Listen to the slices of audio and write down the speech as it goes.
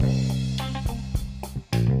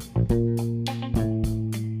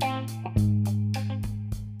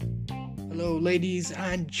ladies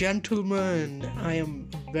and gentlemen, I am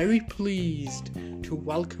very pleased to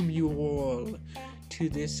welcome you all to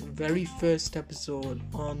this very first episode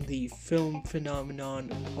on the Film Phenomenon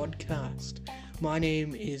podcast. My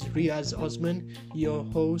name is Riaz Osman, your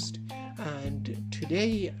host, and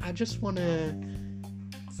today I just want to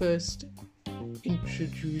first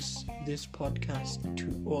introduce this podcast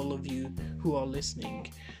to all of you who are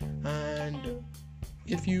listening. And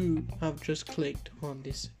if you have just clicked on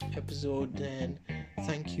this episode, then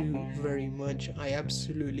thank you very much. I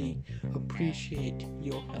absolutely appreciate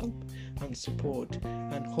your help and support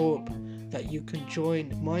and hope that you can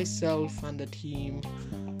join myself and the team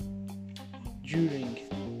during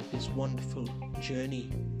this wonderful journey.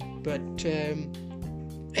 But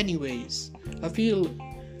anyways, I feel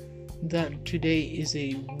that today is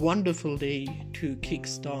a wonderful day to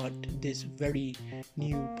kickstart this very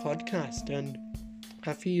new podcast, and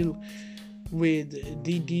I feel with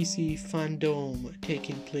the DC fandom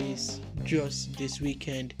taking place just this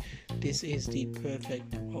weekend, this is the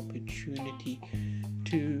perfect opportunity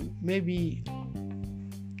to maybe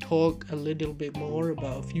talk a little bit more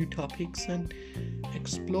about a few topics and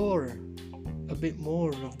explore a bit more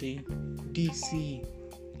of the DC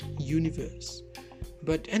universe.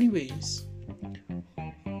 But anyways,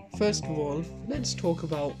 first of all, let's talk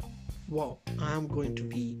about what I'm going to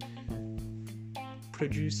be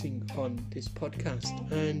producing on this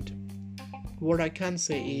podcast. And what I can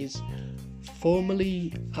say is,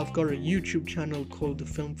 formally, I've got a YouTube channel called The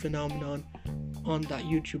Film Phenomenon. On that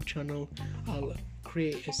YouTube channel, I'll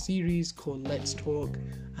create a series called Let's Talk,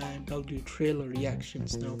 and I'll do trailer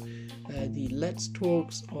reactions. Now, the Let's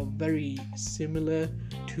Talks are very similar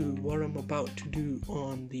to what I'm about to do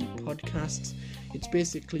on the podcasts. It's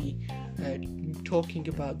basically talking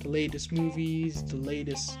about the latest movies, the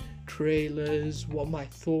latest trailers, what my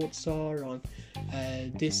thoughts are on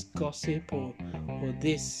this gossip or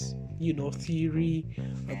this theory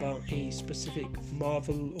about a specific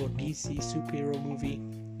Marvel or DC superhero movie.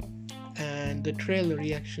 And the trailer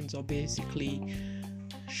reactions are basically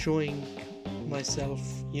showing myself,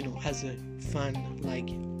 as a fan like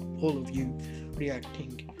all of you,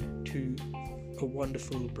 reacting to a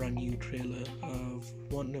wonderful brand new trailer of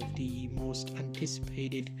one of the most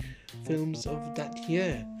anticipated films of that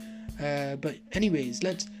year. But anyways,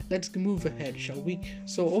 let's move ahead, shall we?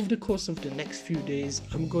 So over the course of the next few days,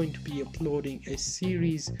 I'm going to be uploading a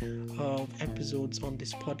series of episodes on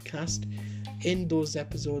this podcast. In those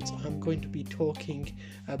episodes, I'm going to be talking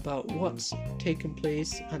about what's taken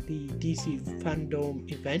place at the DC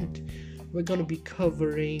Fandom event. We're going to be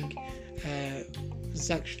covering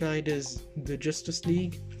Zack Snyder's The Justice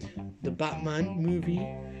League, the Batman movie,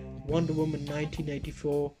 Wonder Woman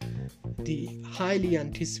 1984, the highly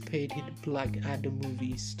anticipated Black Adam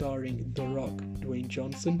movie starring The Rock, Dwayne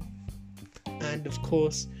Johnson, and of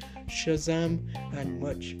course Shazam, and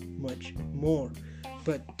much, much more.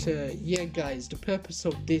 But guys, the purpose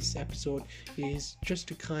of this episode is just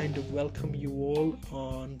to kind of welcome you all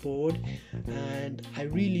on board, and I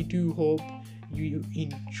really do hope you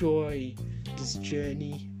enjoy this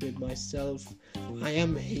journey with myself. I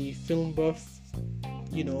am a film buff,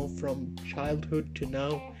 from childhood to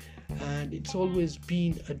now, and it's always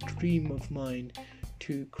been a dream of mine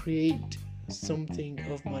to create something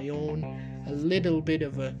of my own, a little bit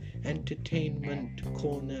of a entertainment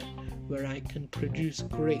corner where I can produce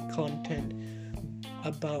great content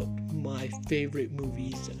about my favorite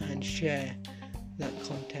movies and share that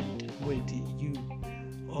content with you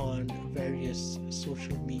on various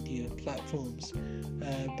social media platforms.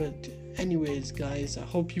 But anyways, guys, I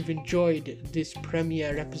hope you've enjoyed this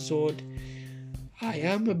premiere episode. I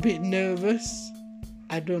am a bit nervous.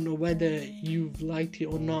 I don't know whether you've liked it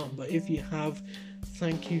or not, but if you have,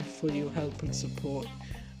 thank you for your help and support,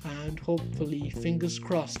 and hopefully, fingers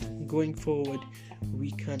crossed, going forward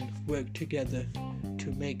we can work together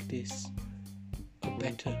to make this a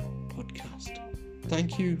better podcast.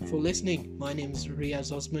 Thank you for listening. My name is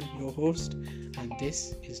Riaz Osman, your host, and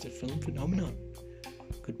this is the Film Phenomenon.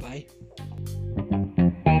 Goodbye.